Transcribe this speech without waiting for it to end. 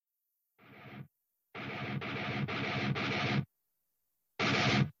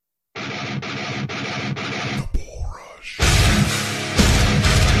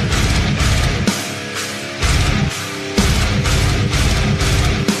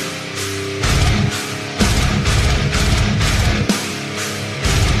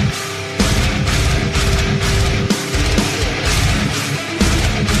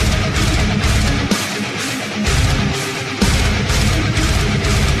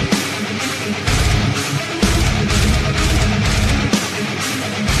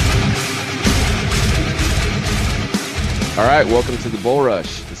right, welcome to the Bull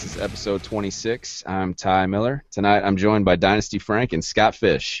Rush. This is episode 26. I'm Ty Miller. Tonight I'm joined by Dynasty Frank and Scott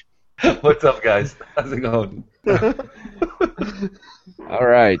Fish. What's up, guys? How's it going? All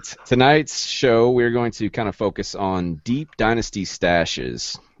right, tonight's show we're going to kind of focus on deep Dynasty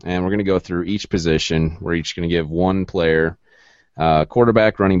stashes, and we're going to go through each position. We're each going to give one player,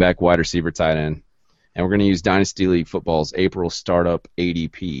 quarterback, running back, wide receiver, tight end, and we're going to use Dynasty League Football's April startup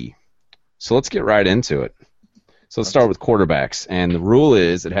ADP. So let's get right into it. So let's start with quarterbacks, and the rule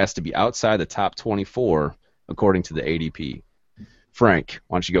is it has to be outside the top 24 according to the ADP. Frank,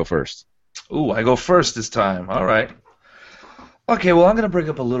 why don't you go first? Ooh, I go first this time. All right. Okay, well, I'm going to bring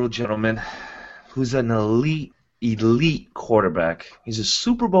up a little gentleman who's an elite quarterback. He's a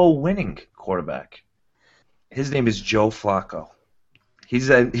Super Bowl winning quarterback. His name is Joe Flacco. He's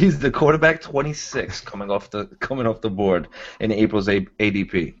the quarterback 26 coming off the board in April's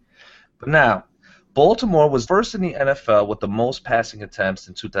ADP. But now, Baltimore was first in the NFL with the most passing attempts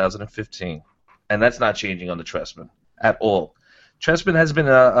in 2015, and that's not changing under Trestman at all. Trestman has been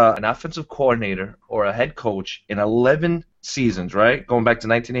an offensive coordinator or a head coach in 11 seasons, right? Going back to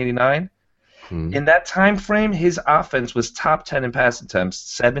 1989. In that time frame, his offense was top 10 in pass attempts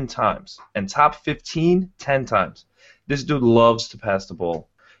 7 times and top 15 10 times. This dude loves to pass the ball.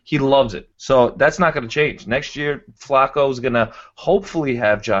 He loves it. So that's not going to change. Next year, Flacco's going to hopefully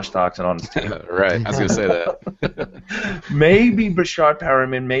have Josh Doctson on his team. Right, I was going to say that. Maybe Brashard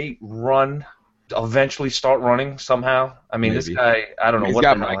Perriman may eventually start running somehow. I mean, Maybe. This guy, I don't know what the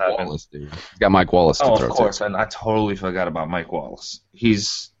hell happened. Wallace, dude. He's got Mike Wallace to throw of course, and I totally forgot about Mike Wallace.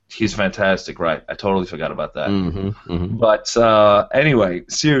 He's fantastic, right? I totally forgot about that. But anyway,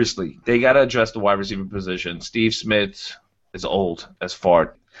 seriously, they got to address the wide receiver position. Steve Smith is old as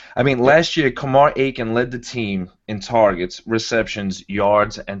fart. I mean, last year, Kamar Aiken led the team in targets, receptions,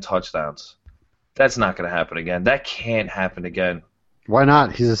 yards, and touchdowns. That's not going to happen again. That can't happen again. Why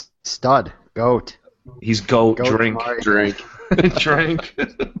not? He's a stud. Goat. He's goat. Drink. Drink. Drink.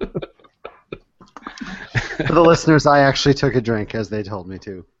 For the listeners, I actually took a drink, as they told me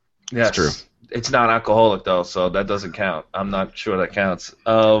to. Yes. It's true. It's not alcoholic, though, so that doesn't count. I'm not sure that counts.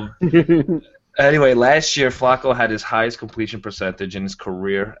 Anyway, last year, Flacco had his highest completion percentage in his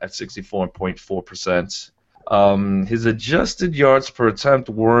career at 64.4%. His adjusted yards per attempt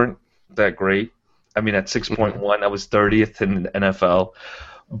weren't that great. I mean, at 6.1, that was 30th in the NFL.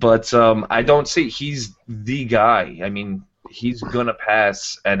 But I don't see he's the guy. I mean, he's going to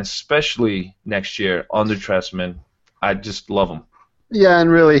pass, and especially next year under Trestman, I just love him. Yeah,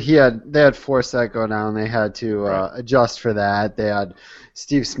 and really, they had Forsett go down. They had to adjust for that. They had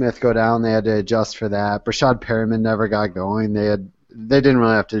Steve Smith go down. They had to adjust for that. Brashard Perriman never got going. They didn't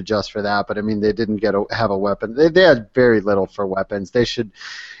really have to adjust for that. But I mean, they didn't have a weapon. They had very little for weapons.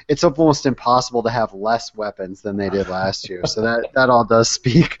 It's almost impossible to have less weapons than they did last year. So that all does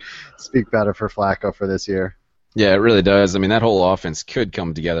speak better for Flacco for this year. Yeah, it really does. I mean, that whole offense could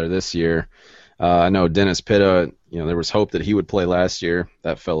come together this year. I know Dennis Pitta, there was hope that he would play last year.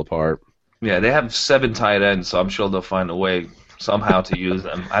 That fell apart. Yeah, they have 7 tight ends, so I'm sure they'll find a way somehow to use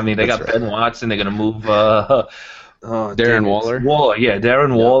them. I mean, they got Ben Watson. They're going to move Darren Waller.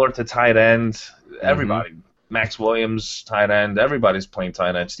 Darren Waller to tight end. Everybody. Max Williams, tight end. Everybody's playing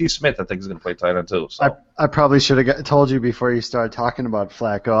tight end. Steve Smith, I think, is going to play tight end too. So. I probably should have told you before you started talking about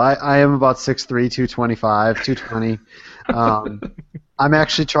Flacco. I am about 6'3", 225, 220. I'm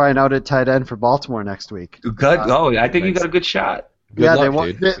actually trying out at tight end for Baltimore next week. Good. I think you got a good shot. Good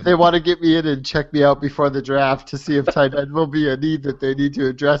luck, they want to get me in and check me out before the draft to see if tight end will be a need that they need to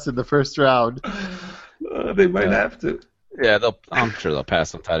address in the first round. They might have to. Yeah, I'm sure they'll pass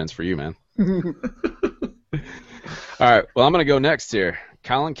some tight ends for you, man. All right, well, I'm going to go next here.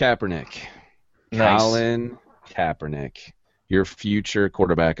 Colin Kaepernick. Nice. Colin Kaepernick, your future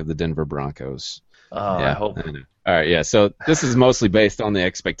quarterback of the Denver Broncos. Oh, yeah. I hope. All right, yeah, so this is mostly based on the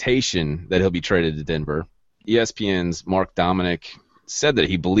expectation that he'll be traded to Denver. ESPN's Mark Dominic said that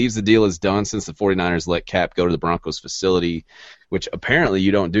he believes the deal is done since the 49ers let Cap go to the Broncos facility, which apparently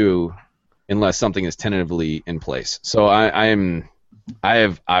you don't do unless something is tentatively in place. So I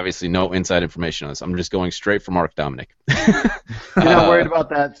have obviously no inside information on this. I'm just going straight for Mark Dominic. You're not worried about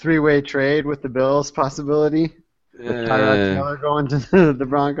that 3-way trade with the Bills possibility? With Tyrod Taylor going to the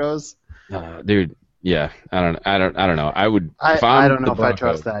Broncos? Dude, yeah, I don't know. I would. I don't know if I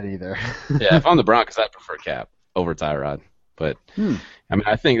trust that either. Yeah, if I'm the Broncos, I'd prefer Cap over Tyrod. But I mean,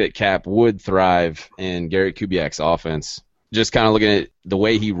 I think that Cap would thrive in Gary Kubiak's offense. Just kind of looking at the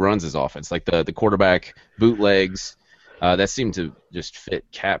way he runs his offense, like the quarterback bootlegs. That seemed to just fit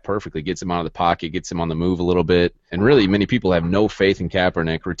Cap perfectly. Gets him out of the pocket, gets him on the move a little bit. And really, many people have no faith in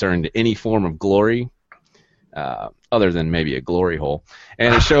Kaepernick returning to any form of glory. other than maybe a glory hole.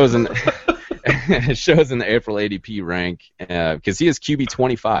 And it shows in it shows in the April ADP rank because he is QB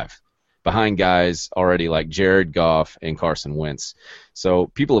 25 behind guys already like Jared Goff and Carson Wentz. So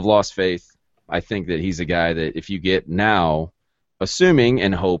people have lost faith. I think that he's a guy that if you get now, assuming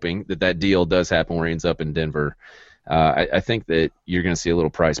and hoping that that deal does happen where he ends up in Denver, I think that you're going to see a little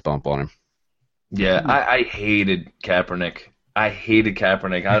price bump on him. Yeah, I hated Kaepernick. I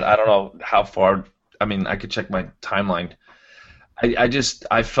don't know how far. I mean, I could check my timeline.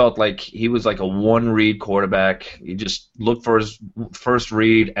 I felt like he was like a one-read quarterback. He just looked for his first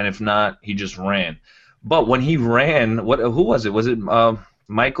read, and if not, he just ran. But when he ran, who was it? Was it Al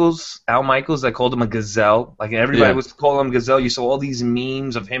Michaels that called him a gazelle? Like everybody was calling him gazelle. You saw all these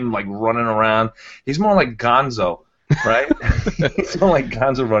memes of him like running around. He's more like Gonzo, right? He's more like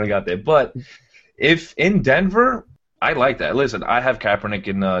Gonzo running out there. But if in Denver, I like that. Listen, I have Kaepernick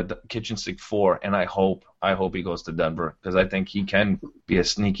in the kitchen sink 4, and I hope he goes to Denver because I think he can be a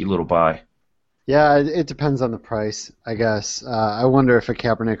sneaky little buy. Yeah, it depends on the price, I guess. I wonder if a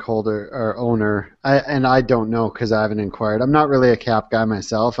Kaepernick holder or owner, I don't know because I haven't inquired. I'm not really a Cap guy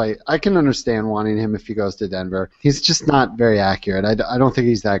myself. I can understand wanting him if he goes to Denver. He's just not very accurate. I don't think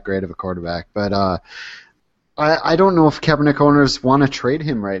he's that great of a quarterback, but I don't know if Kaepernick owners want to trade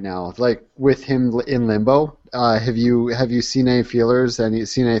him right now, like with him in limbo. Have you seen any feelers and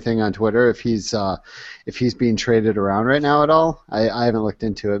seen anything on Twitter if he's being traded around right now at all? I haven't looked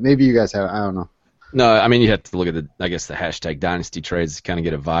into it. Maybe you guys have. I don't know. No, I mean you have to look at the hashtag Dynasty trades to kind of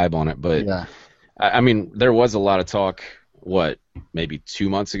get a vibe on it. But yeah. I mean there was a lot of talk. Maybe 2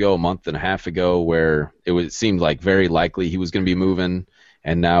 months ago, a month and a half ago, where it seemed like very likely he was going to be moving,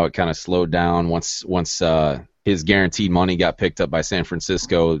 and now it kind of slowed down once his guaranteed money got picked up by San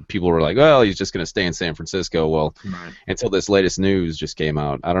Francisco. People were like, well, he's just going to stay in San Francisco. Well, until this latest news just came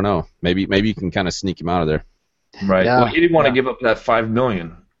out. I don't know. Maybe you can kind of sneak him out of there. Right. Yeah. Well, he didn't want to give up that $5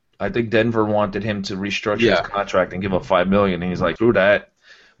 million. I think Denver wanted him to restructure his contract and give up $5 million, and he's like, screw that,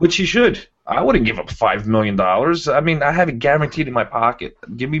 which he should. I wouldn't give up $5 million. I mean, I have it guaranteed in my pocket.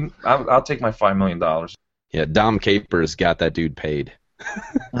 I'll take my $5 million. Yeah, Dom Capers got that dude paid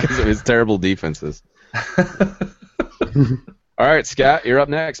because of his terrible defenses. All right, Scott, you're up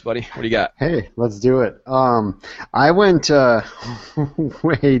next, buddy. What do you got? Hey, let's do it. I went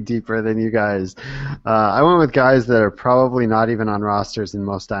way deeper than you guys. I went with guys that are probably not even on rosters in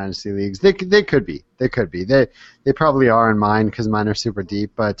most Dynasty leagues. They could be. They probably are in mine because mine are super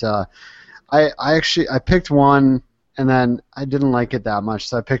deep. But I picked one, and then I didn't like it that much,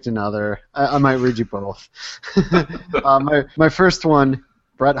 so I picked another. I might read you both. My first one,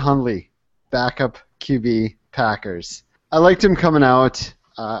 Brett Hundley, backup QB, Packers. I liked him coming out.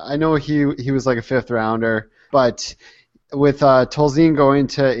 I know he was like a 5th rounder, but with Tolzien going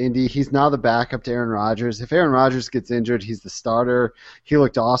to Indy, he's now the backup to Aaron Rodgers. If Aaron Rodgers gets injured, he's the starter. He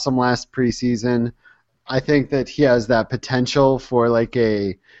looked awesome last preseason. I think that he has that potential for like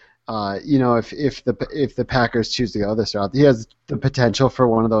a if the Packers choose to go this route, he has the potential for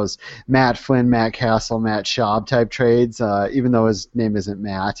one of those Matt Flynn, Matt Castle, Matt Schaub type trades. Even though his name isn't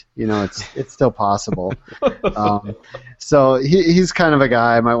Matt, it's still possible. So he's kind of a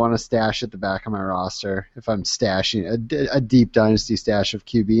guy I might want to stash at the back of my roster if I'm stashing a deep Dynasty stash of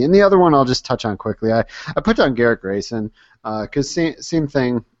QB. And the other one I'll just touch on quickly. I put down Garrett Grayson because same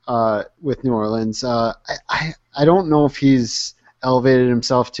thing with New Orleans. I don't know if he's elevated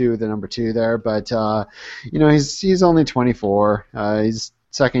himself to the number 2 there, but he's only 24. He's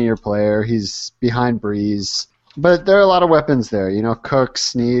second-year player. He's behind Breeze, but there are a lot of weapons there. Cook,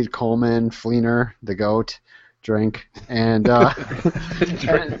 Snead, Coleman, Fleener, the GOAT, Drink, and they'll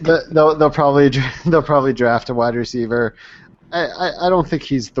probably draft a wide receiver. I don't think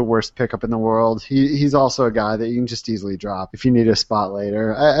he's the worst pickup in the world. He's also a guy that you can just easily drop if you need a spot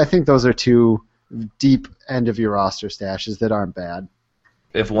later. I think those are 2 deep end of your roster stashes that aren't bad.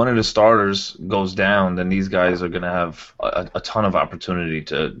 If one of the starters goes down, then these guys are going to have a ton of opportunity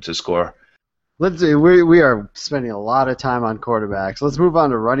to score. We are spending a lot of time on quarterbacks. Let's move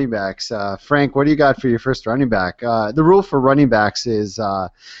on to running backs. Frank, what do you got for your first running back? The rule for running backs is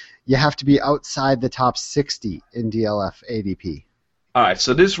you have to be outside the top 60 in DLF ADP. All right,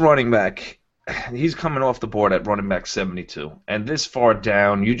 so this running back, he's coming off the board at running back 72. And this far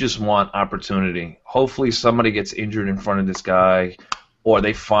down, you just want opportunity. Hopefully somebody gets injured in front of this guy, or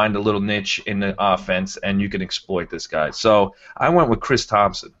they find a little niche in the offense, and you can exploit this guy. So I went with Chris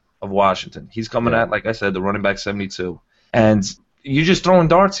Thompson of Washington. He's coming at, like I said, the running back 72. And you're just throwing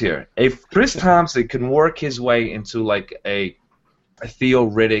darts here. If Chris Thompson can work his way into like a Theo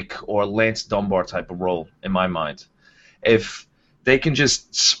Riddick or Lance Dunbar type of role, in my mind, if they can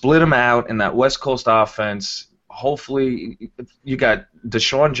just split him out in that West Coast offense, hopefully you got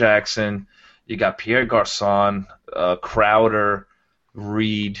Deshaun Jackson, you got Pierre Garçon, Crowder,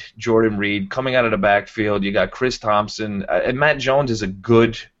 Reed, Jordan Reed coming out of the backfield. You got Chris Thompson, and Matt Jones is a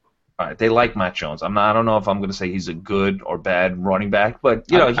good. All right, they like Matt Jones. I don't know if I'm going to say he's a good or bad running back, but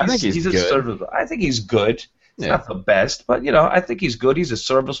I think he's a good. serviceable. I think he's good. He's not the best, but I think he's good. He's a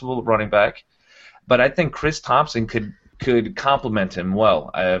serviceable running back. But I think Chris Thompson could complement him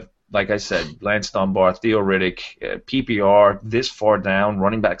well. Like I said, Lance Dunbar, Theo Riddick, PPR, this far down,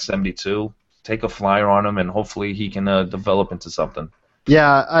 running back 72. Take a flyer on him, and hopefully he can develop into something.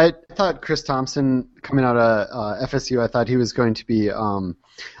 Yeah, I thought Chris Thompson coming out of FSU, I thought he was going to be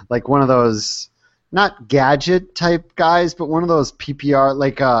like one of those, not gadget type guys, but one of those PPR,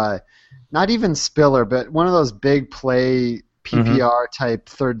 like not even Spiller, but one of those big play PPR type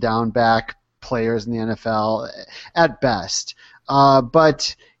third down back players in the NFL at best.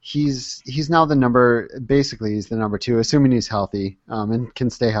 But he's now the number, basically he's the number 2, assuming he's healthy and can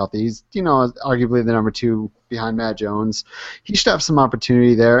stay healthy. He's, arguably the number 2 behind Matt Jones. He should have some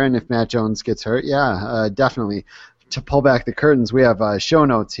opportunity there, and if Matt Jones gets hurt, definitely. To pull back the curtains, we have show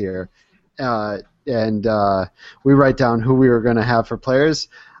notes here, and we write down who we were going to have for players.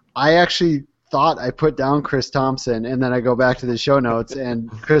 I actually thought I put down Chris Thompson, and then I go back to the show notes, and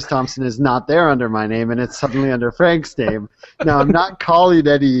Chris Thompson is not there under my name, and it's suddenly under Frank's name. Now I'm not calling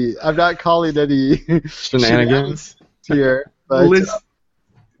any shenanigans here. But,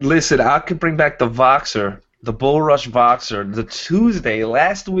 listen, I could bring back the Voxer, the Bull Rush Voxer,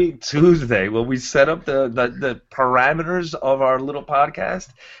 last week Tuesday, when we set up the parameters of our little podcast,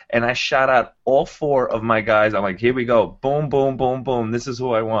 and I shot out all 4 of my guys. I'm like, here we go, boom, boom, boom, boom. This is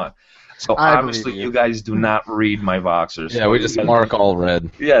who I want. So obviously you guys do not read my Voxers. Yeah, we just mark all red.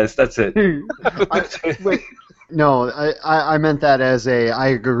 Yes, that's it. Wait, no, I meant that as I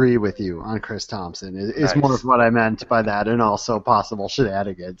agree with you on Chris Thompson. It's more of what I meant by that, and also possible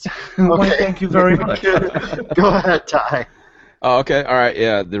shenanigans. Okay. Well, thank you very much. Go ahead, Ty. Oh, okay. All right.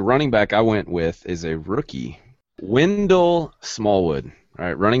 Yeah, the running back I went with is a rookie, Wendell Smallwood. All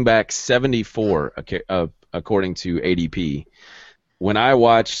right, running back 74 according to ADP. When I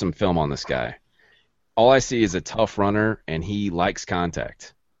watch some film on this guy, all I see is a tough runner, and he likes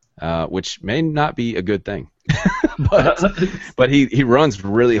contact, which may not be a good thing. but he runs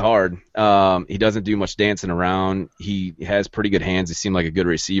really hard. He doesn't do much dancing around. He has pretty good hands. He seems like a good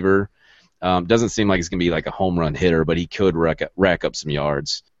receiver. Doesn't seem like he's going to be like a home run hitter, but he could rack up some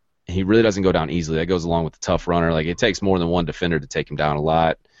yards. He really doesn't go down easily. That goes along with the tough runner. Like, it takes more than one defender to take him down a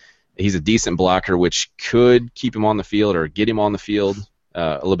lot. He's a decent blocker, which could keep him on the field or get him on the field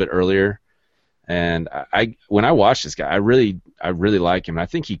a little bit earlier. And when I watch this guy, I really like him. I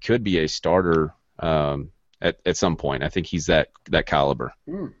think he could be a starter at some point. I think he's that caliber.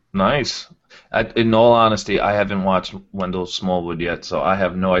 Nice. In all honesty, I haven't watched Wendell Smallwood yet, so I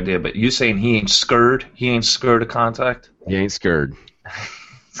have no idea. But you saying he ain't scared? He ain't scared of contact? He ain't scared.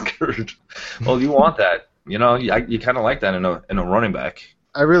 Scared. Well, you want that. You kind of like that in a running back.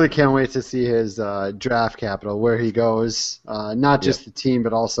 I really can't wait to see his draft capital, where he goes, not just the team,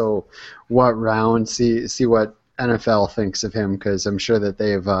 but also what round, see what NFL thinks of him, because I'm sure that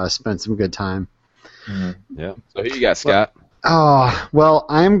they've spent some good time. Mm-hmm. Yeah. So who you got, Scott? Well,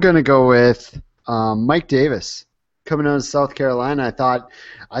 I'm going to go with Mike Davis. Coming out of South Carolina,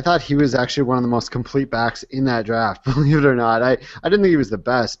 I thought he was actually one of the most complete backs in that draft, believe it or not. I didn't think he was the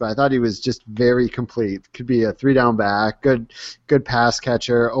best, but I thought he was just very complete. Could be a 3-down back, good pass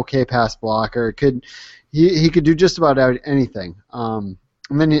catcher, okay pass blocker. He could do just about anything. And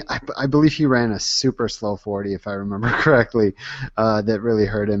then I believe he ran a super slow 40, if I remember correctly, that really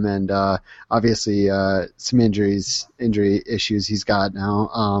hurt him. And obviously some injury issues he's got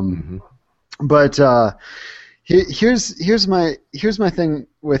now. But here's my thing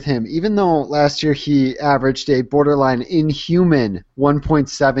with him. Even though last year he averaged a borderline inhuman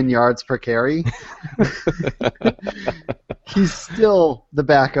 1.7 yards per carry, he's still the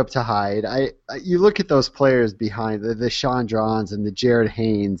backup to Hyde. You look at those players behind the Chandrons and the Jared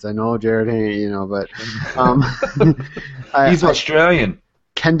Haynes. I know Jared Haynes, but he's Australian.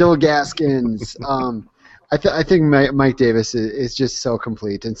 Kendall Gaskins. I think Mike Davis is just so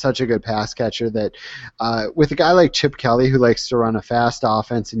complete and such a good pass catcher that with a guy like Chip Kelly, who likes to run a fast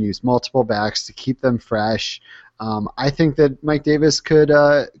offense and use multiple backs to keep them fresh, I think that Mike Davis could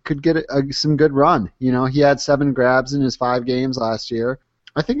get some good run. He had 7 grabs in his 5 games last year.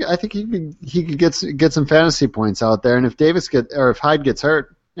 I think he could get some fantasy points out there. And if Hyde gets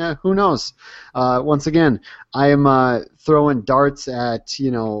hurt, yeah, who knows? Once again, I am throwing darts at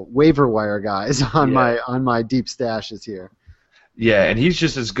waiver wire guys on my deep stashes here. Yeah, and he's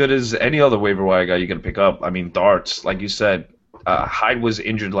just as good as any other waiver wire guy you can pick up. I mean, darts, like you said. Hyde was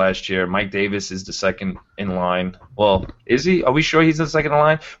injured last year. Mike Davis is the second in line. Well, is he? Are we sure he's the second in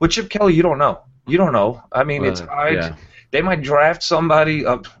line? With Chip Kelly, you don't know. You don't know. I mean, it's Hyde. Yeah. They might draft somebody.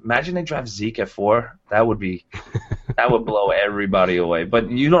 Imagine they draft Zeke at 4. That would blow everybody away.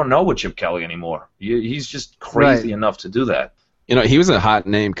 But you don't know with Chip Kelly anymore. He's just crazy enough to do that. You know, he was a hot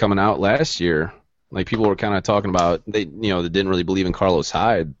name coming out last year. Like, people were kind of talking about, they didn't really believe in Carlos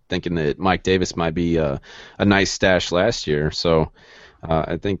Hyde, thinking that Mike Davis might be a nice stash last year. So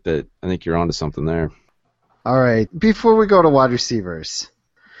I think you're onto something there. All right. Before we go to wide receivers,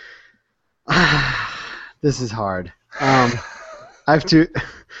 this is hard. I have to.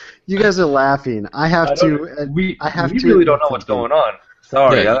 You guys are laughing. I have to. We to really don't know what's something. going on.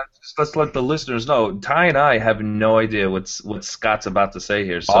 Sorry, Yeah. let's let the listeners know. Ty and I have no idea what Scott's about to say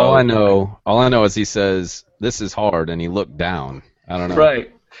here. So All I know is he says, "This is hard," and he looked down. I don't know.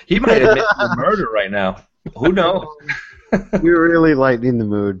 Right, he might admit to murder right now. Who knows? We're really lightening the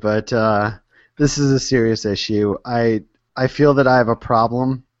mood, but this is a serious issue. I feel that I have a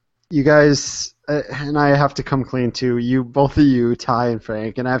problem. You guys, and I have to come clean to you, both of you, Ty and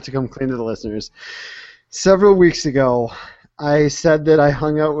Frank, and I have to come clean to the listeners. Several weeks ago, I said that I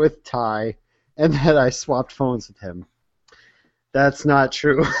hung out with Ty and that I swapped phones with him. That's not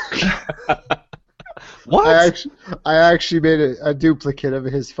true. What? I actually made a duplicate of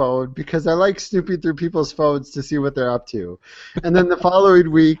his phone because I like snooping through people's phones to see what they're up to. And then the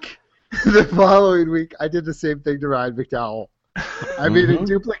following week, I did the same thing to Ryan McDowell. I made a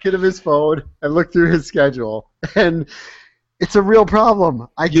duplicate of his phone and looked through his schedule, and it's a real problem.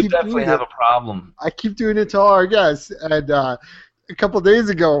 You definitely have a problem. I keep doing it to all our guests, and a couple days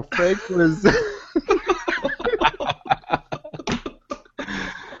ago, Frank was.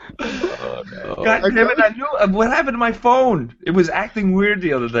 Oh, no. God damn it! I knew what happened to my phone. It was acting weird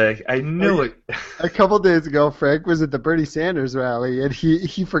the other day. I knew it. A couple days ago, Frank was at the Bernie Sanders rally, and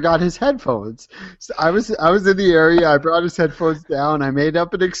he forgot his headphones. So I was in the area. I brought his headphones down. I made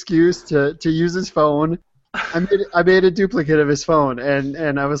up an excuse to use his phone. I made a duplicate of his phone,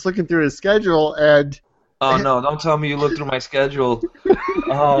 and I was looking through his schedule, and Oh no! Don't tell me you looked through my schedule.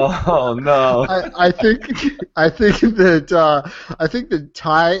 Oh no! I think that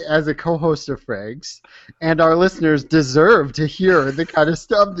Ty, as a co-host of Frank's, and our listeners deserve to hear the kind of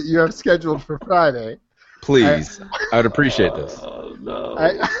stuff that you have scheduled for Friday. Please, I would appreciate this. Oh no!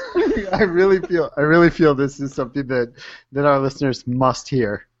 I really feel this is something that our listeners must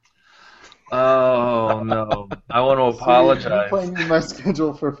hear. Oh no! I want to apologize. I'm playing my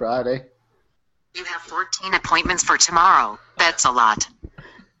schedule for Friday. You have 14 appointments for tomorrow. That's a lot.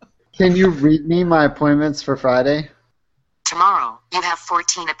 Can you read me my appointments for Friday? Tomorrow, you have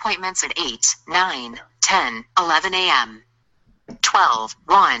 14 appointments at 8, 9, 10, 11 a.m. 12,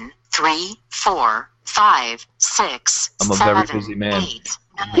 1, 3, 4, 5, 6, I'm a 7, very busy man. 8,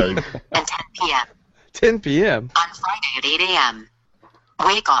 9, and 10 p.m. 10 p.m. On Friday at 8 a.m.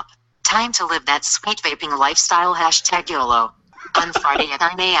 Wake up. Time to live that sweet vaping lifestyle. #YOLO. On Friday at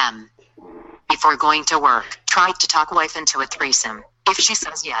 9 a.m. Before going to work, try to talk wife into a threesome. If she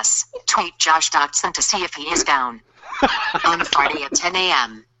says yes, tweet Josh Doctson to see if he is down. On Friday at 10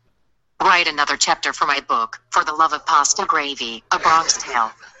 a.m. Write another chapter for my book, For the Love of Pasta Gravy, A Bronx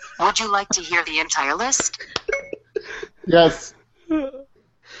Tale. Would you like to hear the entire list? Yes. On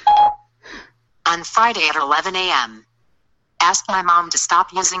Friday at 11 a.m. Ask my mom to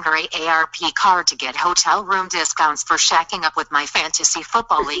stop using her AARP card to get hotel room discounts for shacking up with my fantasy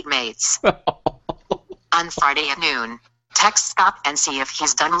football league mates. On Friday at noon, text Scott and see if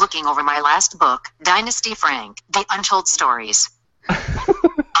he's done looking over my last book, Dynasty Frank, The Untold Stories.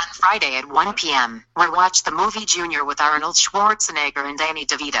 On Friday at 1 p.m., rewatch the movie Junior with Arnold Schwarzenegger and Danny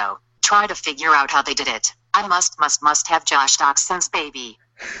DeVito. Try to figure out how they did it. I must have Josh Doxson's baby.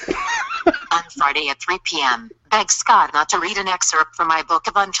 On Friday at 3 p.m., beg Scott not to read an excerpt from my book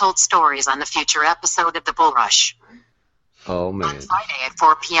of untold stories on a future episode of The Bull Rush. Oh, man. On Friday at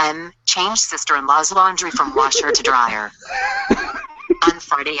 4 p.m., change sister-in-law's laundry from washer to dryer. On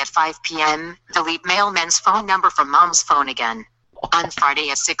Friday at 5 p.m., delete mailman's phone number from mom's phone again. On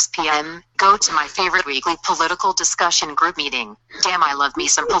Friday at 6 p.m., go to my favorite weekly political discussion group meeting. Damn, I love me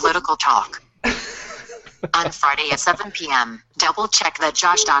some political talk. On Friday at 7 p.m., double check that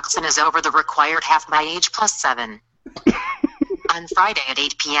Josh Doxson is over the required half my age plus 7. On Friday at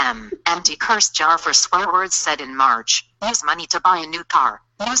 8 p.m., empty curse jar for swear words said in March. Use money to buy a new car.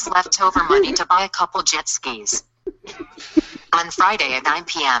 Use leftover money to buy a couple jet skis. On Friday at 9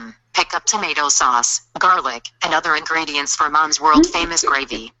 p.m., pick up tomato sauce, garlic, and other ingredients for mom's world-famous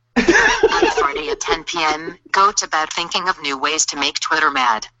gravy. On Friday at 10 p.m., go to bed thinking of new ways to make Twitter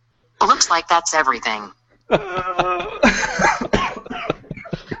mad. Looks like that's everything.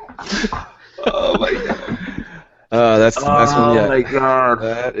 Oh my god. That's the best one yet. Oh my god.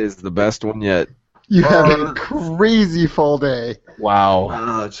 That is the best one yet. You have a crazy full day. Wow.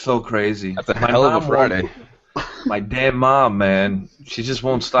 Oh, it's so crazy. That's a hell of a Friday. My damn mom, man. She just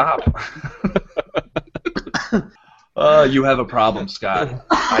won't stop. You have a problem, Scott.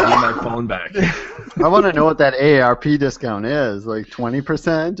 I need my phone back. I want to know what that AARP discount is, like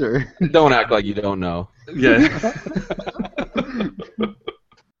 20% or? Don't act like you don't know. Yeah.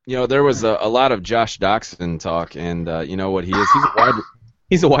 You know, there was a lot of Josh Doxson talk, and you know what he is?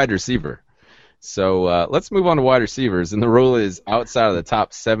 He's a wide receiver. So let's move on to wide receivers, and the rule is outside of the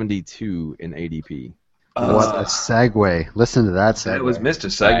top 72 in ADP. What a segue. Listen to that segue. That was Mr.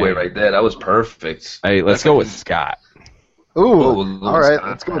 Segue right there. That was perfect. Hey, let's go with Scott. Ooh, Oh, all right, Scott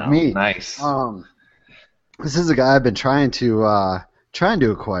let's go with now. me. Nice. This is a guy I've been trying to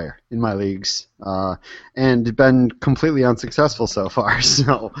acquire in my leagues, and been completely unsuccessful so far.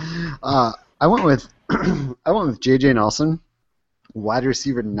 So, I went with J.J. Nelson, wide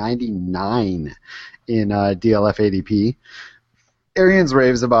receiver 99 in DLF ADP. Arians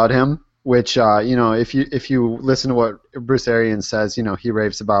raves about him, which if you listen to what Bruce Arians says, he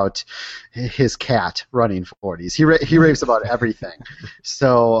raves about his cat running 40s. He raves about everything.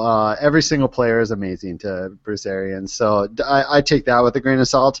 So every single player is amazing to Bruce Arians. So I take that with a grain of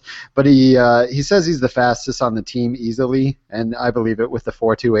salt. But he says he's the fastest on the team easily, and I believe it with the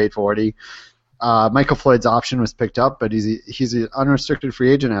 4.28 40. Michael Floyd's option was picked up, but he's an unrestricted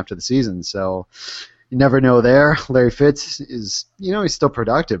free agent after the season. So. You never know there. Larry Fitz is, he's still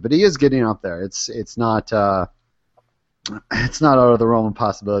productive, but he is getting up there. It's not out of the realm of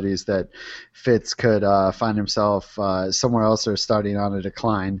possibilities that Fitz could find himself somewhere else or starting on a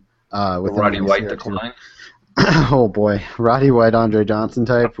decline. With Roddy White decline? Oh boy, Roddy White, Andre Johnson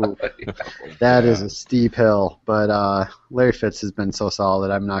type. That is a steep hill, but Larry Fitz has been so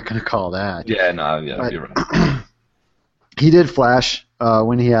solid. I'm not going to call that. Yeah, no, but, you're right. He did flash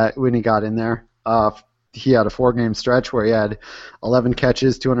when he got in there. He had a 4-game stretch where he had 11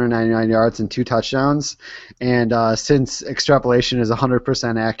 catches, 299 yards, and 2 touchdowns. And since extrapolation is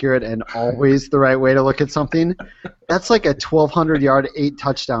 100% accurate and always the right way to look at something, that's like a 1,200-yard,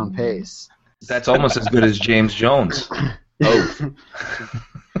 8-touchdown pace. That's almost as good as James Jones. Oh.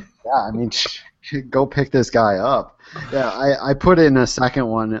 Yeah, I mean, go pick this guy up. Yeah, I put in a second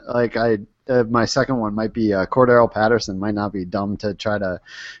one. My second one might be Cordero Patterson. Might not be dumb to try to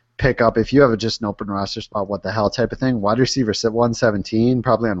pick up if you have just an open roster spot, what the hell type of thing. Wide receiver 117,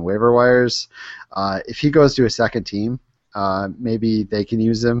 probably on waiver wires. If he goes to a second team, maybe they can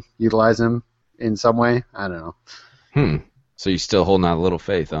utilize him in some way. I don't know. So you're still holding out a little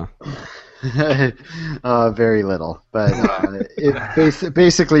faith, huh? Very little, but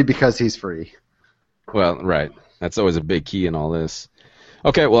basically because he's free. Well, right. That's always a big key in all this.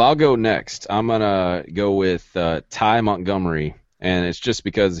 Okay, well, I'll go next. I'm going to go with Ty Montgomery. And it's just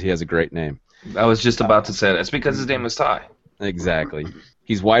because he has a great name. I was just about to say that. It's because his name is Ty. Exactly.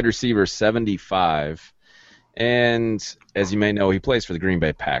 He's wide receiver 75. And as you may know, he plays for the Green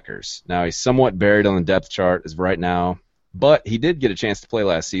Bay Packers. Now, he's somewhat buried on the depth chart as of right now. But he did get a chance to play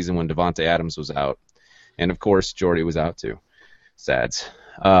last season when Davante Adams was out. And, of course, Jordy was out too. Sads.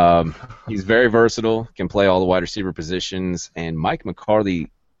 He's very versatile, can play all the wide receiver positions. And Mike McCarthy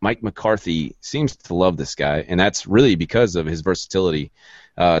seems to love this guy, and that's really because of his versatility.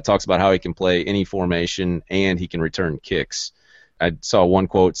 Talks about how he can play any formation and he can return kicks. I saw one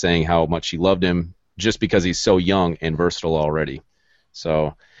quote saying how much he loved him just because he's so young and versatile already.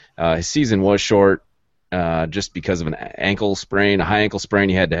 So his season was short just because of an ankle sprain, a high ankle sprain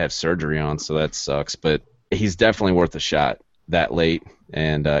he had to have surgery on, so that sucks. But he's definitely worth a shot that late.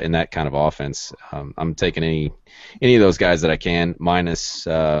 And in that kind of offense, I'm taking any of those guys that I can, minus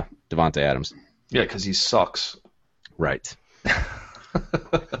Davante Adams. Yeah, because he sucks. Right.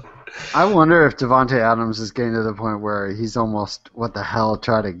 I wonder if Davante Adams is getting to the point where he's almost, what the hell,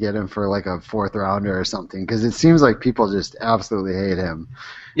 try to get him for like a 4th rounder or something, because it seems like people just absolutely hate him.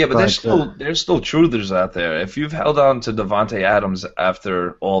 Yeah, but there's still truthers out there. If you've held on to Davante Adams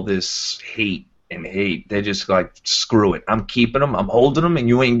after all this hate, they're just like, screw it. I'm keeping him, I'm holding him, and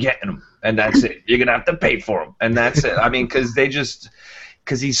you ain't getting him. And that's it. You're going to have to pay for him. And that's it. I mean, because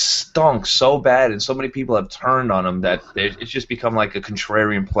he stunk so bad and so many people have turned on him that it's just become like a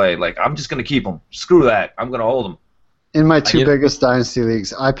contrarian play. Like, I'm just going to keep him. Screw that. I'm going to hold him. In my 2 biggest Dynasty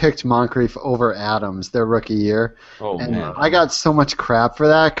leagues, I picked Moncrief over Adams their rookie year. Oh, and man. I got so much crap for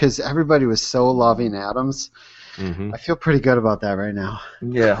that because everybody was so loving Adams. Mm-hmm. I feel pretty good about that right now.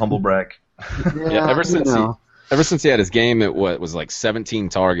 Yeah, humble brag. Yeah, ever since he had his game, it was like 17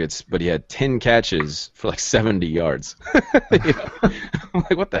 targets, but he had 10 catches for like 70 yards. You know? I'm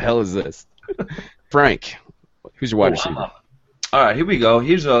like, what the hell is this? Frank, who's your wide receiver? All right, here we go.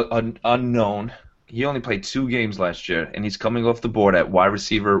 Here's an unknown. He only played 2 games last year, and he's coming off the board at wide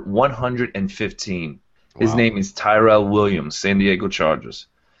receiver 115. His name is Tyrell Williams, San Diego Chargers.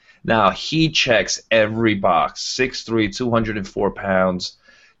 Now, he checks every box. 6'3", 204 pounds.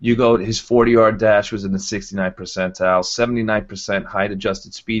 You go, his 40-yard dash was in the 69th percentile, 79%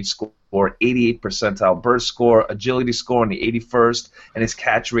 height-adjusted speed score, 88th percentile burst score, agility score in the 81st, and his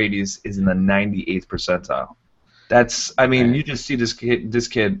catch radius is in the 98th percentile. You just see this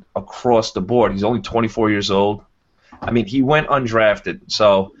kid across the board. He's only 24 years old. I mean, he went undrafted,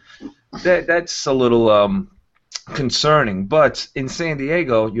 so that's a little concerning. But in San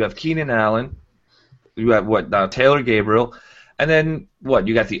Diego, you have Keenan Allen, you have Taylor Gabriel, and then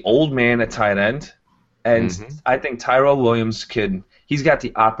you got the old man at tight end, and I think Tyrell Williams he's got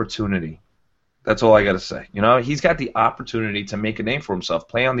the opportunity. That's all I got to say. You know, he's got the opportunity to make a name for himself,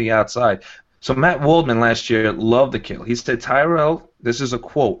 play on the outside. So Matt Waldman last year loved the kill. He said, Tyrell, this is a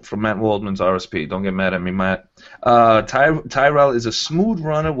quote from Matt Waldman's RSP. Don't get mad at me, Matt. Tyrell is a smooth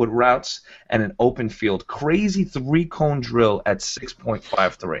runner with routes and an open field. Crazy 3-cone drill at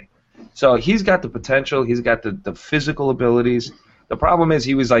 6.53. So he's got the potential. He's got the physical abilities. The problem is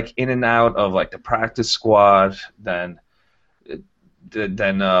he was like in and out of like the practice squad. Then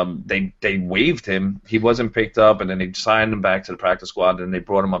they waived him. He wasn't picked up, and then they signed him back to the practice squad, and they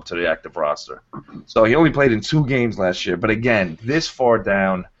brought him up to the active roster. So he only played in 2 games last year. But again, this far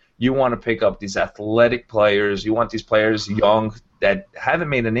down, you want to pick up these athletic players. You want these players young that haven't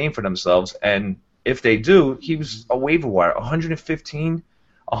made a name for themselves. And if they do, he was a waiver wire, 115th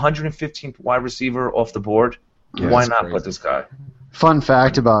wide receiver off the board. Yeah, why not crazy. put this guy? Fun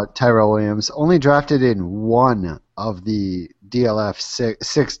fact about Tyrell Williams, only drafted in 1 of the DLF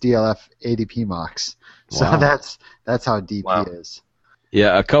six DLF ADP mocks. So Wow. that's how deep Wow. he is.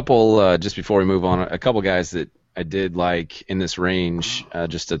 Yeah, a couple, just before we move on, a couple guys that I did like in this range,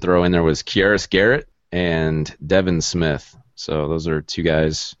 just to throw in there, was Kieris Garrett and Devin Smith. So those are 2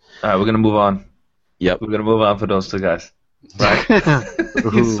 guys. All right, we're going to move on. Yep. We're going to move on for those 2 guys. Right?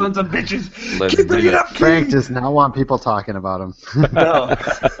 You sons of bitches. Let's Keep do bringing it. up Key. Frank does not want people talking about him. No.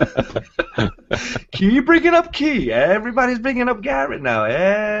 Keep bringing up Key. Everybody's bringing up Garrett now.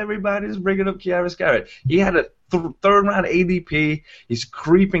 Everybody's bringing up Kieris Garrett. He had a 3rd-round ADP. He's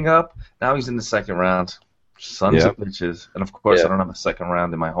creeping up. Now he's in the 2nd round. Sons of bitches. And, of course, I don't have a 2nd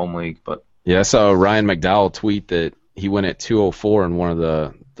round in my home league. But Yeah, I saw Ryan McDowell tweet that he went at 204 in one of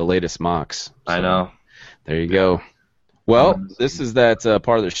the latest mocks. So, I know. There you go. Well, this is that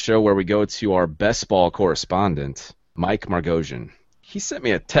part of the show where we go to our best ball correspondent, Mike Margossian. He sent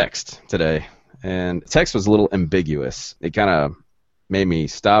me a text today, and the text was a little ambiguous. It kind of made me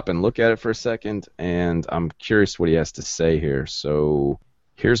stop and look at it for a second, and I'm curious what he has to say here. So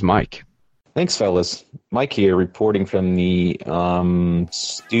here's Mike. Thanks, fellas. Mike here, reporting from the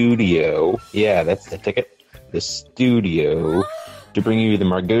studio. Yeah, that's the ticket. The studio, to bring you the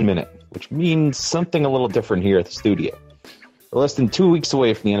Margossian Minute, which means something a little different here at the studio. We're less than 2 weeks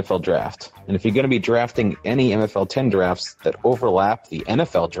away from the NFL draft, and if you're going to be drafting any NFL 10 drafts that overlap the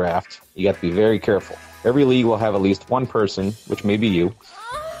NFL draft, you got to be very careful. Every league will have at least one person, which may be you,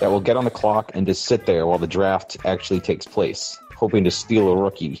 that will get on the clock and just sit there while the draft actually takes place, hoping to steal a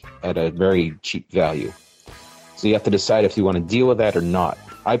rookie at a very cheap value. So you have to decide if you want to deal with that or not.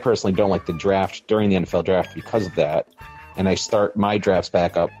 I personally don't like the draft during the NFL draft because of that, and I start my drafts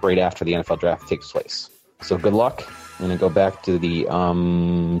back up right after the NFL draft takes place. So good luck. I'm going to go back to the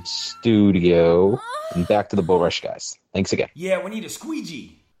studio and back to the Bull Rush guys. Thanks again. Yeah, we need a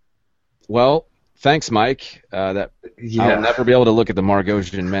squeegee. Well, thanks, Mike. I'll never be able to look at the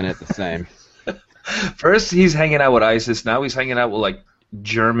Margossian Minute the same. First, he's hanging out with ISIS. Now he's hanging out with, like,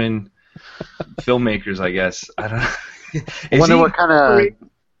 German filmmakers, I guess. I don't know. I wonder what kind of...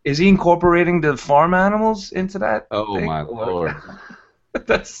 Is he incorporating the farm animals into that? Oh, thing? my Lord.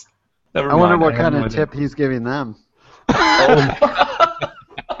 That's... Never I wonder mind. what kind of tip he's giving them.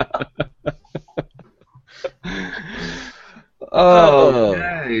 Oh,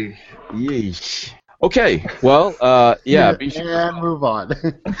 okay. Yeesh. Okay, well, yeah. Be sure And move on.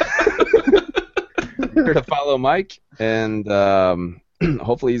 to follow Mike, and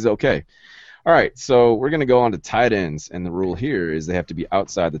hopefully he's okay. All right, so we're going to go on to tight ends, and the rule here is they have to be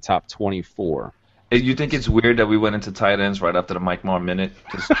outside the top 24. You think it's weird that we went into tight ends right after the Mike Mar minute?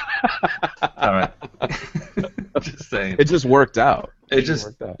 All right. Just saying. It just worked out. It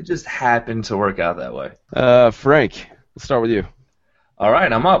just happened to work out that way. Frank, let's start with you. All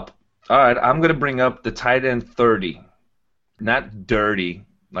right, I'm up. All right, I'm going to bring up the tight end 30. Not dirty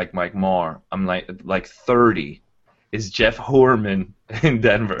like Mike Marr. I'm like 30 is Jeff Horman in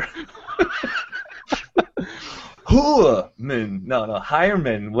Denver. Hoorman. No,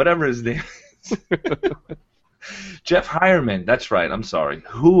 Hireman, whatever his name is. Jeff Hireman. That's right. I'm sorry.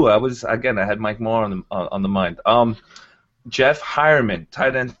 I had Mike Marr on the mind. Jeff Hireman,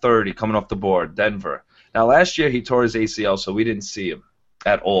 tight end 30, coming off the board, Denver. Now, last year he tore his ACL, so we didn't see him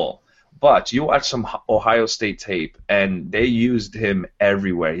at all. But you watch some Ohio State tape, and they used him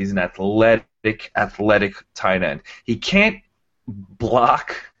everywhere. He's an athletic tight end. He can't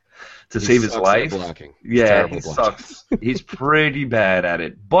block to save his life. Yeah, he sucks. He's pretty bad at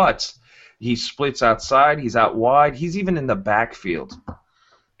it. But he splits outside. He's out wide. He's even in the backfield.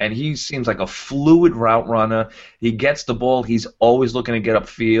 And he seems like a fluid route runner. He gets the ball. He's always looking to get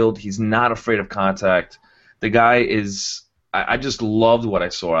upfield. He's not afraid of contact. The guy is – I just loved what I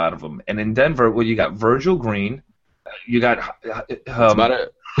saw out of him. And in Denver, well, you got Virgil Green. You got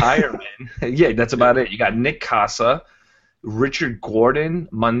Hireman. Yeah, that's about it. You got Nick Casa, Richard Gordon,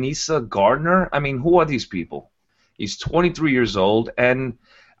 Manisa Gardner. I mean, who are these people? He's 23 years old, and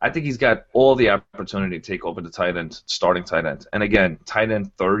I think he's got all the opportunity to take over the tight end, starting tight end. And again, tight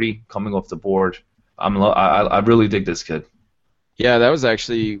end 30 coming off the board. I really dig this kid. Yeah, that was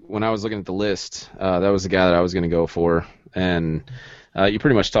actually, when I was looking at the list, that was the guy that I was going to go for. And you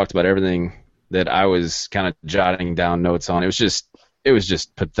pretty much talked about everything that I was kind of jotting down notes on. It was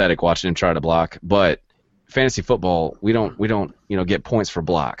just pathetic watching him try to block. But fantasy football, we don't get points for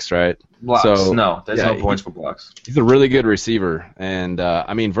blocks, right? Blocks. So, no, there's no points for blocks. He's a really good receiver. And,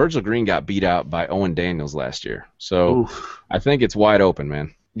 Virgil Green got beat out by Owen Daniels last year. So oof. I think it's wide open,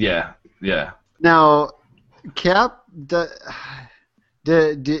 man. Yeah. Now, Cap,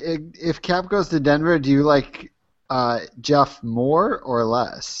 if Cap goes to Denver, do you like Jeff more or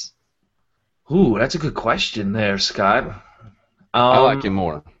less? Ooh, that's a good question there, Scott. I like him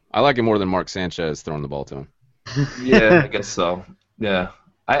more. I like him more than Mark Sanchez throwing the ball to him. Yeah, I guess so. Yeah.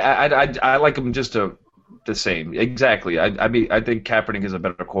 I like him just the same. Exactly. I think Kaepernick is a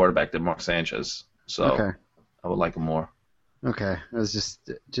better quarterback than Mark Sanchez. So okay. I would like him more. Okay, I was just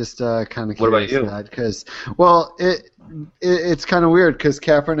kind of curious. What about you? Because it's kind of weird because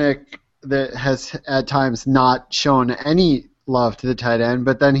Kaepernick that has at times not shown any love to the tight end,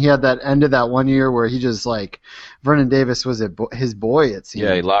 but then he had that end of that one year where he just like Vernon Davis was his boy. It seemed.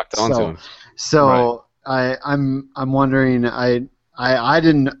 Yeah, he locked onto him. So right. I'm wondering. I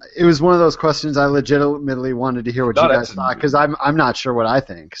didn't. It was one of those questions I legitimately wanted to hear what you guys thought because I'm not sure what I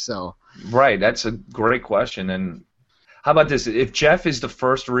think. So right, that's a great question. And how about this? If Jeff is the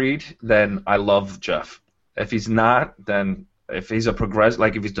first read, then I love Jeff. If he's not, then if he's a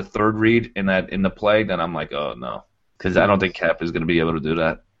if he's the third read in the play, then I'm like, oh no, because I don't think Cap is going to be able to do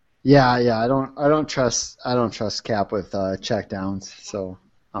that. Yeah, I don't trust Cap with check downs. So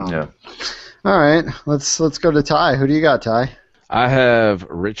yeah. All right, let's go to Ty. Who do you got, Ty? I have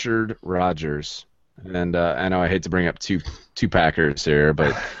Richard Rodgers, and I know I hate to bring up two Packers here,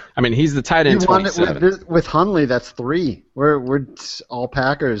 but he's the tight end 27. With Hundley, that's 3. We're all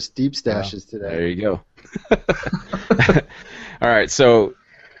Packers deep stashes today. There you go. All right, so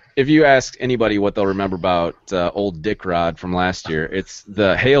if you ask anybody what they'll remember about old Dick Rod from last year, it's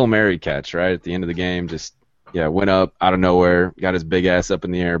the Hail Mary catch, right, at the end of the game. Just, went up out of nowhere, got his big ass up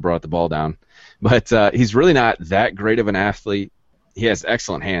in the air, brought the ball down. But he's really not that great of an athlete. He has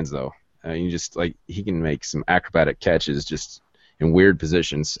excellent hands, though. He can make some acrobatic catches just in weird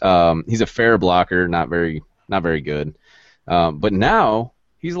positions. He's a fair blocker, not very good. But now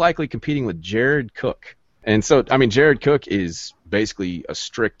he's likely competing with Jared Cook. And so, Jared Cook is basically a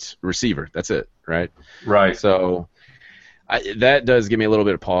strict receiver. That's it, right? Right. So that does give me a little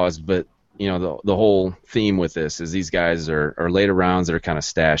bit of pause, but the whole theme with this is these guys are later rounds that are kind of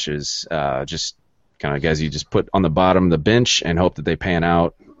stashes, just kind of guys you just put on the bottom of the bench and hope that they pan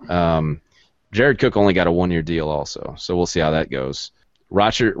out. Jared Cook only got a 1-year deal also, so we'll see how that goes.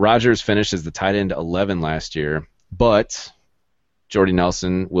 Rodgers finished as the tight end 11 last year, but Jordy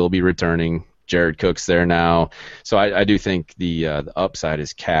Nelson will be returning. Jared Cook's there now, so I do think the upside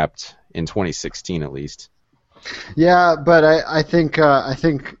is capped in 2016 at least. Yeah, but I think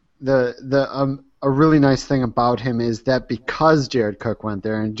the a really nice thing about him is that because Jared Cook went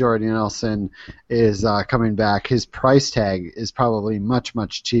there and Jordy Nelson is coming back, his price tag is probably much,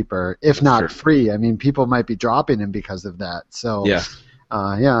 much cheaper, if not free. People might be dropping him because of that. So,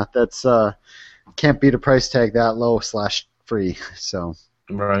 that's can't beat a price tag that low / free. So.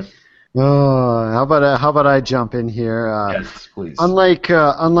 Right. Oh, how about I jump in here? Yes, please. Unlike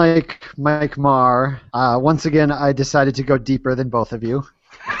Mike Marr, once again I decided to go deeper than both of you.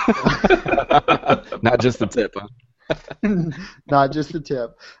 Not just the tip, huh? Not just the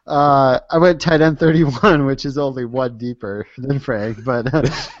tip. I went tight end 31, which is only one deeper than Frank. But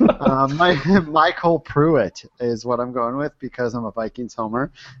Michael Pruitt is what I'm going with because I'm a Vikings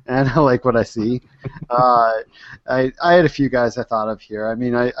homer and I like what I see. I had a few guys I thought of here. I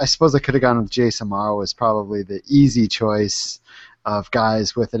mean, I suppose I could have gone with Jason Morrow was probably the easy choice of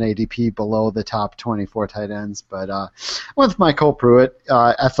guys with an ADP below the top 24 tight ends, but I went with Michael Pruitt,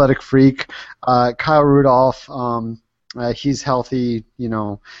 athletic freak. Kyle Rudolph, he's healthy,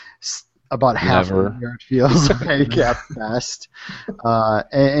 about half Never. the year it feels like at best.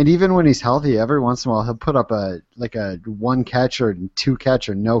 And even when he's healthy, every once in a while he'll put up a one catch or two catch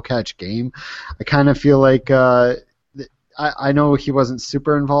or no catch game. I kind of feel like I know he wasn't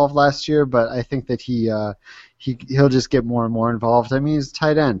super involved last year, but I think that he'll just get more and more involved. I mean, he's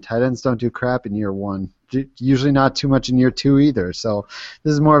tight end. Tight ends don't do crap in year one. Usually not too much in year two either. So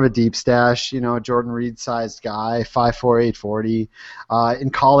this is more of a deep stash. Jordan Reed-sized guy, 5'4", 840. In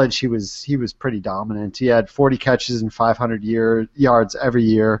college, he was pretty dominant. He had 40 catches and 500 yards every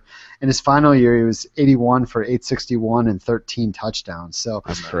year. In his final year, he was 81 for 861 and 13 touchdowns. So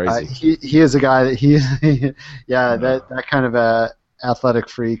That's crazy. He is a guy that that kind of a athletic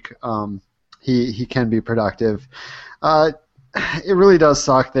freak. He can be productive. It really does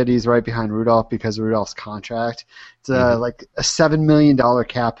suck that he's right behind Rudolph because of Rudolph's contract. It's like a $7 million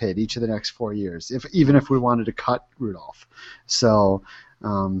cap hit each of the next 4 years, even if we wanted to cut Rudolph. So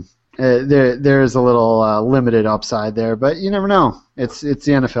there is a little limited upside there, but you never know. It's the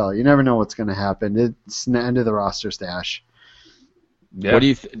NFL. You never know what's going to happen. It's the end of the roster stash. Yeah. What do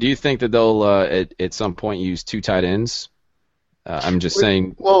you think that they'll at some point use two tight ends? I'm just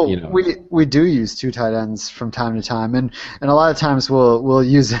saying. Well, we do use two tight ends from time to time, and a lot of times we'll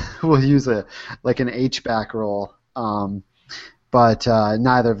use an H back role, but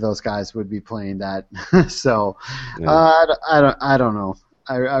neither of those guys would be playing that. So I don't know.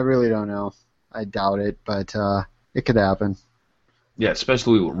 I really don't know. I doubt it, but it could happen. Yeah,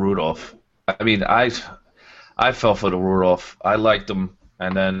 especially with Rudolph. I mean, I fell for the Rudolph. I liked him,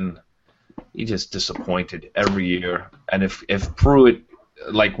 and then he just disappointed every year. And if Pruitt,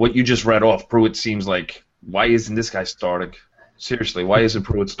 like what you just read off, Pruitt seems like, why isn't this guy starting? Seriously, why isn't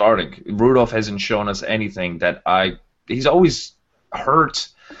Pruitt starting? Rudolph hasn't shown us anything that he's always hurt.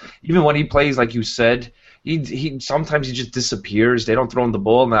 Even when he plays, like you said, he sometimes he just disappears. They don't throw him the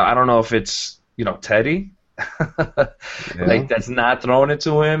ball. Now, I don't know if it's, Teddy. Like that's not throwing it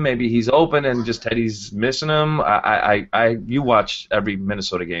to him. Maybe he's open and just Teddy's missing him. You watch every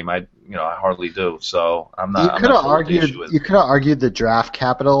Minnesota game. I hardly do. So I'm not. You could have argued the draft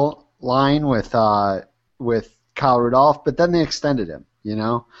capital line with Kyle Rudolph, but then they extended him.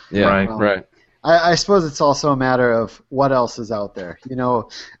 Yeah. Right. I suppose it's also a matter of what else is out there.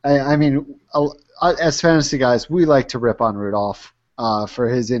 I mean, as fantasy guys, we like to rip on Rudolph. For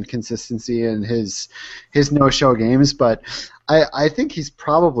his inconsistency and his no-show games, but I think he's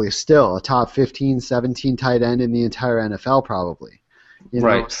probably still a top 15, 17 tight end in the entire NFL, probably.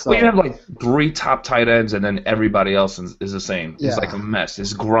 Right. So, well, you have like 3 top tight ends, and then everybody else is the same. Yeah. It's like a mess.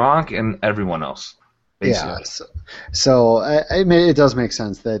 It's Gronk and everyone else. Basically. Yeah. So it does make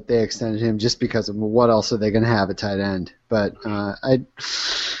sense that they extended him just because of what else are they going to have at tight end. But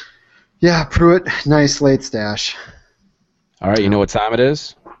Pruitt, nice late stash. All right, you know what time it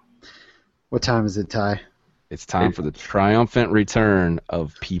is? What time is it, Ty? It's time for the triumphant return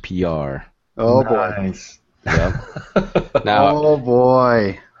of PPR. Oh, nice. boy. Yep. Now, oh,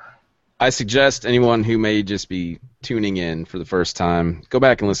 boy. I suggest anyone who may just be tuning in for the first time, go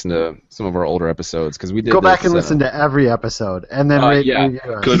back and listen to some of our older episodes because we did. Go back and listen to every episode, and then rate review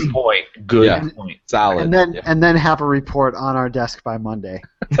us. Good point. Good point. Solid. And then have a report on our desk by Monday.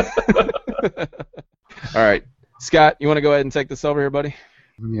 All right. Scott, you want to go ahead and take this over here, buddy?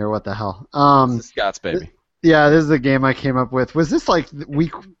 Or what the hell? This is Scott's baby. Yeah, this is the game I came up with. Was this like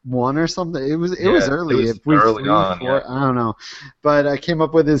week 1 or something? It was early. It was early on. 4, I don't know, but I came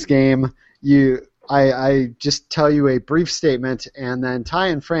up with this game. I just tell you a brief statement, and then Ty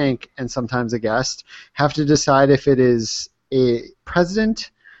and Frank, and sometimes a guest, have to decide if it is a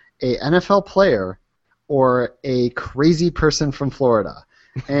president, a NFL player, or a crazy person from Florida.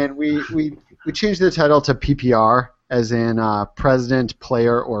 And we changed the title to PPR, as in president,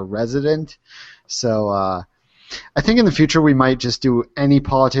 player, or resident. So I think in the future we might just do any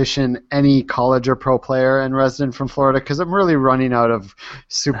politician, any college or pro player and resident from Florida, because I'm really running out of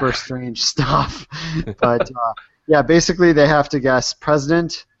super strange stuff. But yeah, basically they have to guess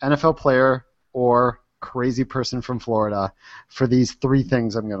president, NFL player, or crazy person from Florida for these 3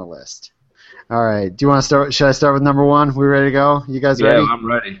 things I'm going to list. All right. Do you want to start? Should I start with number 1? We ready to go? You guys ready? Yeah, I'm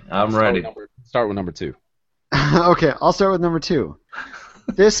ready. I'm ready. Start with number 2. Okay, I'll start with number 2.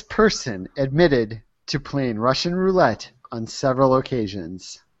 This person admitted to playing Russian roulette on several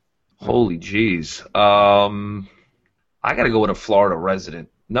occasions. Holy jeez. I got to go with a Florida resident.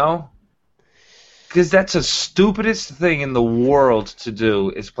 No? Because that's the stupidest thing in the world to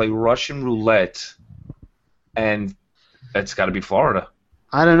do is play Russian roulette, and it's got to be Florida.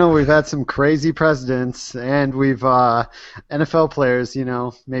 I don't know. We've had some crazy presidents, and we've NFL players,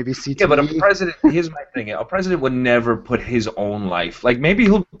 maybe CTE. Yeah, but a president, here's my thing. A president would never put his own life. Like, maybe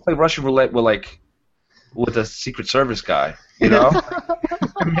he'll play Russian roulette with a Secret Service guy,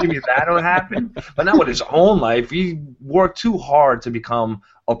 Maybe that'll happen. But not with his own life. He worked too hard to become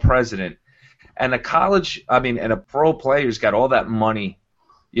a president. And a pro player's got all that money,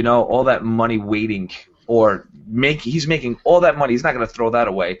 all that money waiting, he's making all that money. He's not going to throw that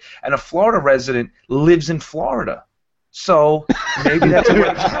away. And a Florida resident lives in Florida. So maybe that's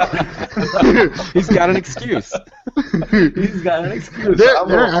He's got an excuse. He's got an excuse.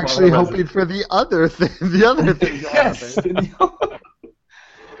 They're actually hoping for the other thing. The other thing. Yes. All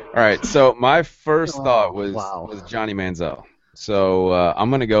right. So my first thought was Johnny Manziel. So I'm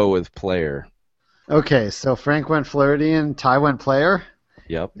going to go with player. Okay. So Frank went Floridian. Ty went player.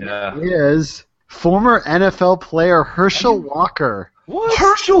 Yep. Yeah. It is former NFL player Herschel Walker. What?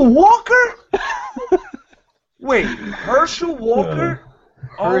 Herschel Walker? Wait, Herschel Walker?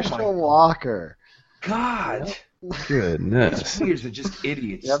 Herschel Walker. God. Goodness. These players are just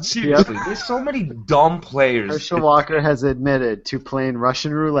idiots. Yep. Seriously, there's so many dumb players. Herschel Walker has admitted to playing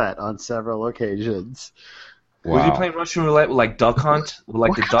Russian roulette on several occasions. Wow. Was he playing Russian roulette with like Duck Hunt?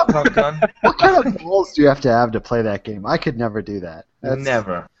 With the Duck Hunt gun? What kind of balls do you have to play that game? I could never do that.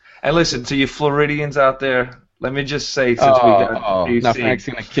 Never. And listen, to you Floridians out there, let me just say, since we got BC, now Frank's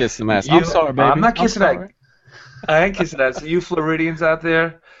going to kiss the ass. I'm sorry, baby. I'm not kissing that. I ain't kissing that. So you Floridians out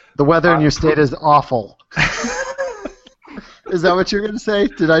there, the weather in your state is awful. Is that what you're going to say?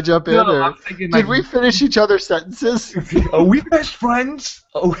 Did I jump in? No, or I'm thinking did we finish each other's sentences? Are we best friends?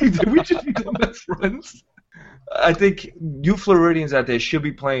 Did we just become best friends? I think you Floridians out there should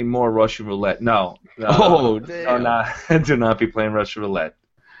be playing more Russian roulette. No. Damn. Do not be playing Russian roulette.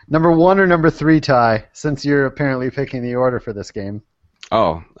 Number 1 or number 3, Ty, since you're apparently picking the order for this game.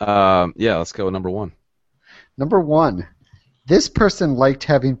 Yeah, let's go with number 1. Number 1, this person liked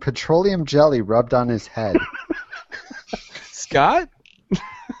having petroleum jelly rubbed on his head. Scott?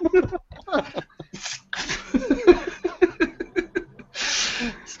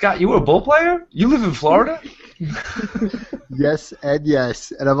 Scott, you were a ball player? You live in Florida? Yes and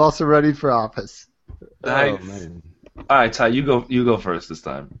yes, and I'm also running for office. Nice. Oh, man. All right, Ty, you go first this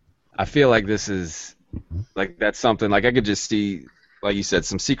time. I feel like this is that's something like I could just see, like you said,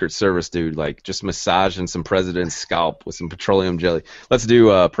 some Secret Service dude like just massaging some president's scalp with some petroleum jelly. Let's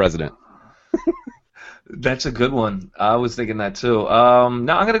do president. That's a good one. I was thinking that too. No, I'm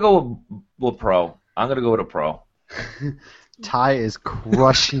gonna go with pro. I'm gonna go with a pro. Ty is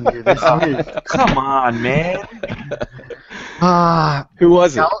crushing you this week. Come on, man. Who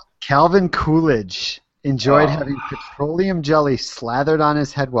was it? Calvin Coolidge enjoyed having petroleum jelly slathered on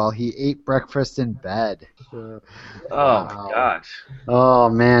his head while he ate breakfast in bed. My gosh. Oh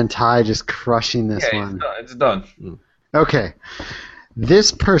man, Ty just crushing this one. It's done. Okay.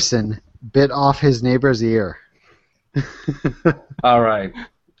 This person bit off his neighbor's ear. All right.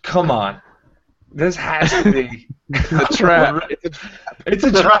 Come on. This has to be a trap. It's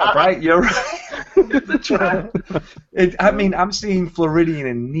a trap, right? You're right. It's a trap. I'm seeing Floridian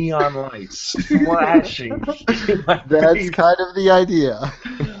and neon lights flashing. That's kind of the idea.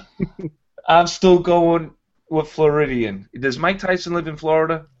 I'm still going with Floridian. Does Mike Tyson live in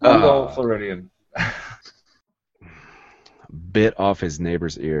Florida? I'm going with Floridian. Bit off his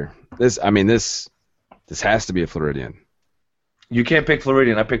neighbor's ear. This has to be a Floridian. You can't pick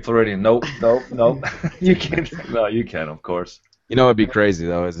Floridian. I pick Floridian. Nope. You can't. No, you can, of course. You know, it'd be crazy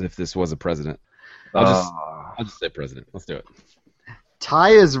though, as if this was a president. I'll just say president. Let's do it. Ty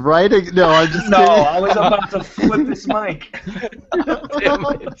is right. No, I'm just kidding. I was about to flip this mic. Damn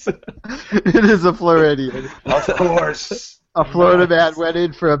it. It is a Floridian. Of course. A Florida man went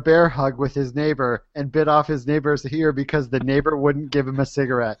in for a bear hug with his neighbor and bit off his neighbor's ear because the neighbor wouldn't give him a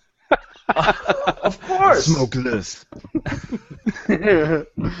cigarette. Of course. Smoke this.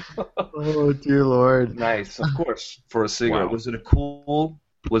 Oh dear Lord. Nice, of course, for a cigarette. Wow. Was it a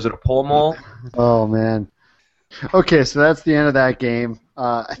Pall Mall? Oh man. Okay, so that's the end of that game.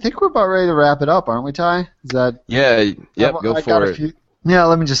 I think we're about ready to wrap it up, aren't we, Ty? Is that? Yeah, yep, go I for got it. a few. Yeah,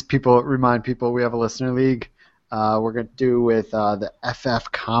 let me just remind people we have a listener league. We're going to do with the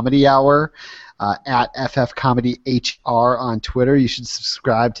FF Comedy Hour at FF Comedy HR on Twitter. You should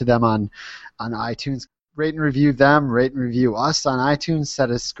subscribe to them on iTunes. Rate and review them. Rate and review us on iTunes. Set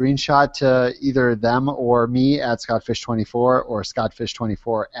a screenshot to either them or me at scottfish24 or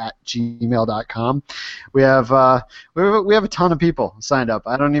scottfish24 at gmail.com. We have a ton of people signed up.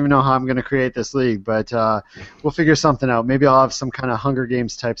 I don't even know how I'm going to create this league, but we'll figure something out. Maybe I'll have some kind of Hunger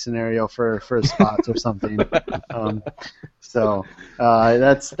Games type scenario for spots or something. So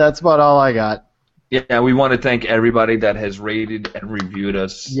that's about all I got. Yeah, we want to thank everybody that has rated and reviewed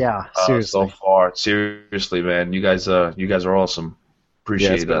us. Yeah, seriously. So far. Seriously, man, you guys are awesome.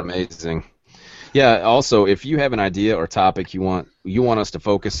 Appreciate it's been that. amazing. Yeah. Also, if you have an idea or topic you want us to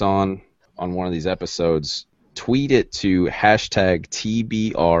focus on one of these episodes, tweet it to #TBRPod.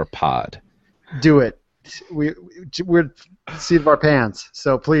 Do it. We're the seat of our pants.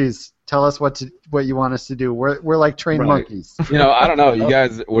 So please tell us what you want us to do. We're like trained monkeys. I don't know. You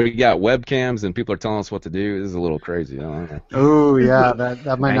guys, we got webcams and people are telling us what to do. This is a little crazy. I don't know. Oh yeah,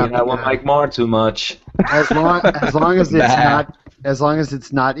 that might not. Hanging out with Mike Mar too much. As long as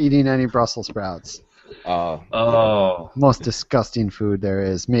it's not eating any Brussels sprouts. Most disgusting food there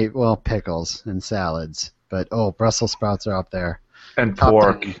is. Pickles and salads, but Brussels sprouts are up there. And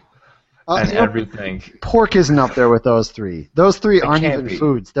pork. And everything. Pork isn't up there with those three. Those three aren't even be.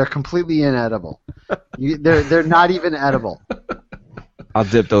 foods. They're completely inedible. They're not even edible. I'll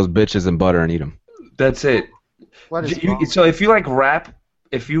dip those bitches in butter and eat them. That's it. What is So if you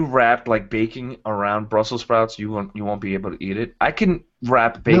wrap like baking around Brussels sprouts, you won't be able to eat it. I can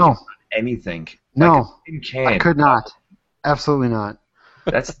wrap bacon around anything. No, like a tin can. I could not. Absolutely not.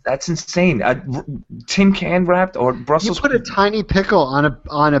 That's insane. Tin can wrapped or Brussels. You put a tiny pickle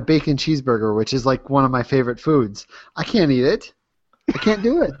on a bacon cheeseburger, which is like one of my favorite foods. I can't eat it. I can't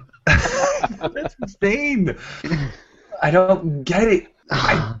do it. That's insane. I don't get it.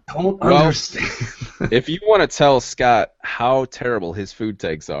 I don't understand. If you want to tell Scott how terrible his food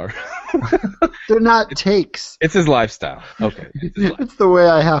takes are, they're not takes. It's his lifestyle. Okay. It's the way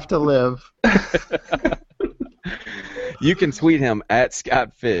I have to live. You can tweet him at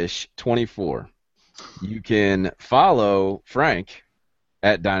ScottFish24. You can follow Frank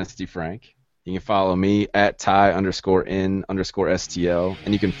at Dynasty Frank. You can follow me at Ty_N_STL.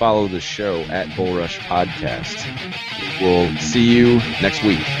 And you can follow the show at Bullrush Podcast. We'll see you next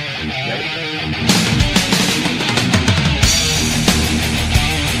week.